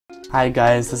Hi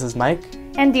guys, this is Mike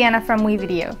and Deanna from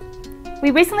WeVideo.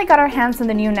 We recently got our hands on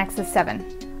the new Nexus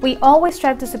 7. We always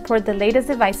strive to support the latest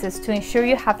devices to ensure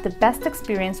you have the best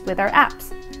experience with our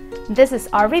apps. This is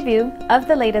our review of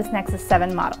the latest Nexus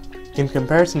 7 model. In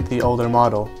comparison to the older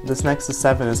model, this Nexus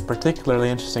 7 is particularly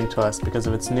interesting to us because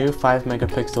of its new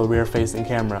 5-megapixel rear-facing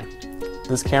camera.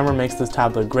 This camera makes this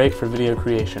tablet great for video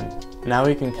creation. Now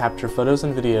we can capture photos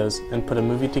and videos and put a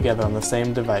movie together on the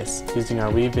same device using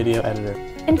our WeVideo editor.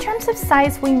 In terms of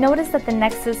size, we noticed that the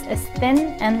Nexus is thin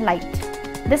and light.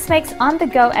 This makes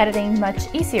on-the-go editing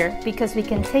much easier because we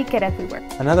can take it everywhere.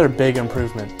 Another big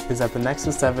improvement is that the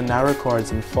Nexus 7 now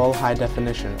records in full high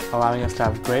definition, allowing us to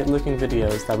have great-looking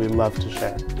videos that we love to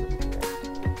share.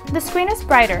 The screen is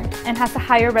brighter and has a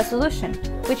higher resolution,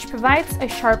 which provides a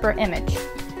sharper image.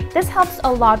 This helps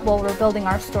a lot while we're building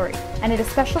our story, and it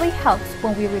especially helps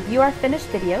when we review our finished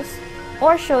videos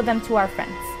or show them to our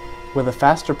friends. With a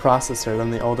faster processor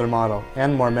than the older model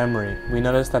and more memory, we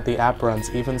noticed that the app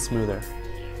runs even smoother.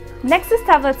 Nexus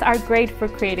tablets are great for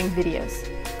creating videos.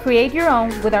 Create your own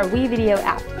with our WeVideo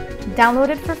app. Download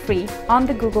it for free on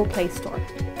the Google Play Store.